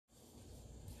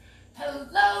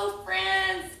Hello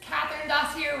friends, Catherine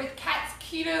Doss here with Cat's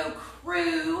Keto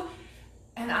Crew,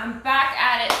 and I'm back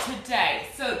at it today.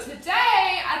 So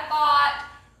today I thought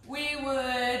we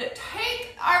would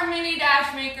take our mini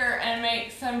dash maker and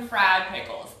make some fried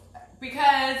pickles.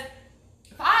 Because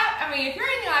if you're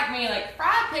anything like me, like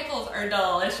fried pickles are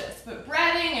delicious, but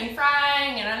breading and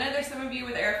frying, and I know there's some of you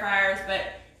with air fryers, but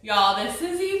y'all, this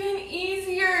is even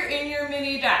easier in your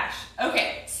mini dash.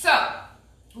 Okay, so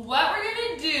what we're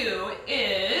gonna do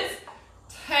is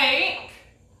take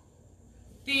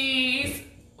these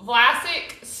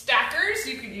Vlasic stackers.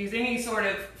 You could use any sort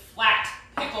of flat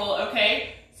pickle,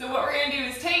 okay? So what we're gonna do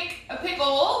is take a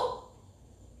pickle.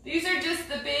 These are just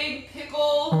the big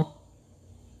pickle.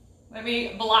 Let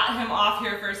me blot him off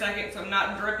here for a second so I'm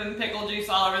not dripping pickle juice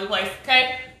all over the place,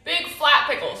 okay? Big flat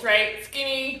pickles, right?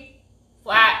 Skinny,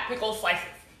 flat pickle slices.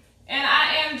 And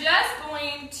I am just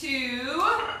going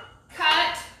to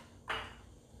cut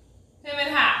him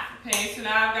in half. Okay, so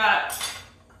now I've got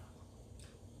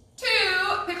 2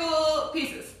 pickle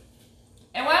pieces.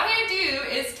 And what I'm going to do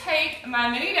is take my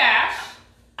mini dash,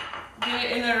 get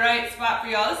it in the right spot for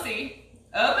y'all to see,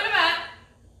 open them up,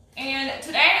 and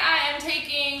today I am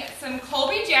taking some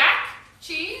Colby Jack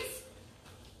cheese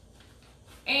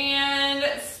and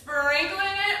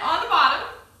sprinkling it on the bottom.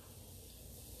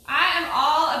 I am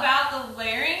all about the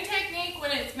layering technique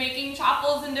when it's making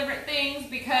chaffles and different things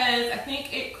because I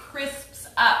think it crisps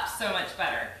up so much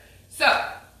better. So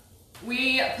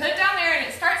we put it down there and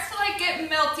it starts to like get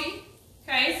melty.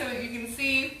 Okay, so you can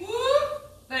see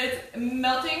that it's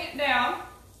melting down.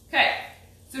 Okay,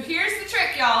 so here's the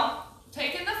trick, y'all.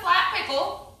 Taking the flat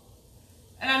pickle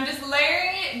and I'm just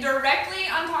layering it directly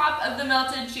on top of the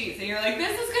melted cheese. And you're like,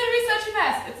 this is gonna be such a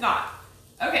mess. It's not.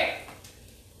 Okay,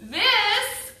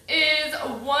 this is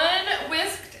 1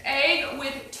 whisked egg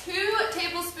with 2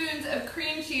 tablespoons of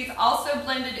cream cheese also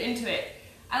blended into it.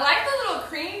 I like the little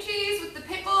cream cheese with the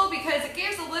pickle because it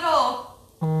gives just a little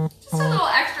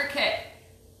extra kick.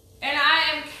 And I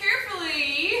am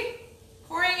carefully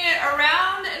pouring it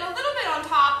around and a little bit on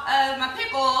top of my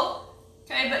pickle,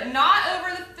 okay, but not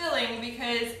over the filling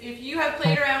because if you have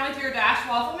played around with your dash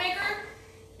waffle maker,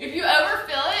 if you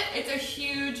overfill it, it's a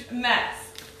huge mess,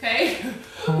 okay?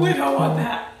 We don't want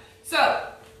that. So,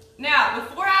 now,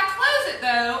 before I close it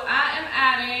though, I am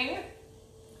adding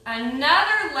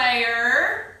another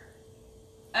layer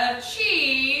of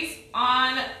cheese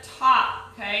on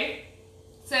top, okay?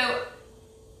 So,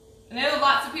 I know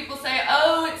lots of people say,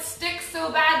 oh, it sticks so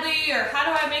badly, or how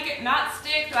do I make it not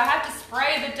stick? Do I have to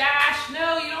spray the dash?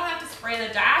 No, you don't have to spray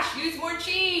the dash, use more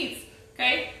cheese,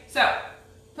 okay? So,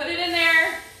 put it in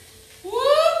there,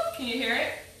 whoop, can you hear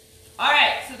it? All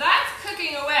right, so that's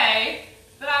cooking away.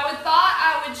 But I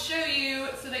thought I would show you,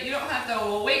 so that you don't have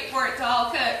to wait for it to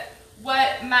all cook,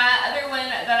 what my other one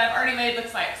that I've already made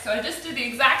looks like. So I just did the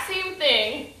exact same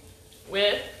thing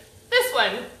with this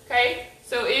one, okay?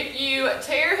 So if you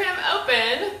tear him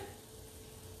open,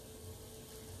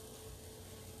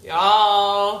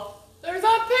 y'all, there's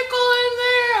a pickle in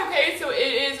there, okay? So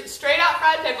it is straight out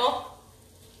fried pickle.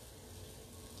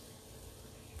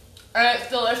 And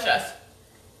it's delicious.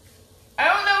 I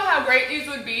don't know how great these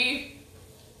would be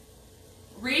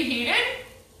reheated,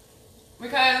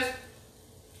 because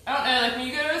I don't know, like when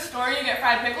you go to the store and you get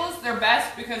fried pickles, they're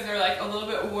best because they're like a little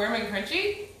bit warm and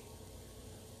crunchy,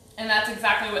 and that's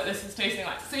exactly what this is tasting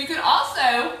like. So you could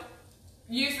also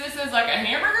use this as like a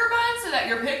hamburger bun so that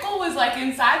your pickle was like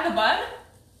inside the bun.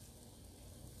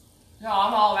 No,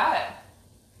 I'm all about it.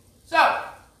 So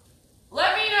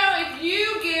let me know if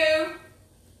you give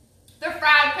the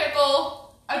fried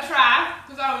pickle a try,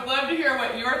 because I would love to hear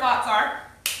what your thoughts are.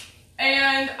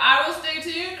 And I will stay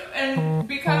tuned and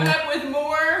be coming up with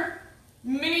more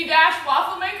mini dash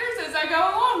waffle makers as I go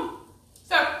along.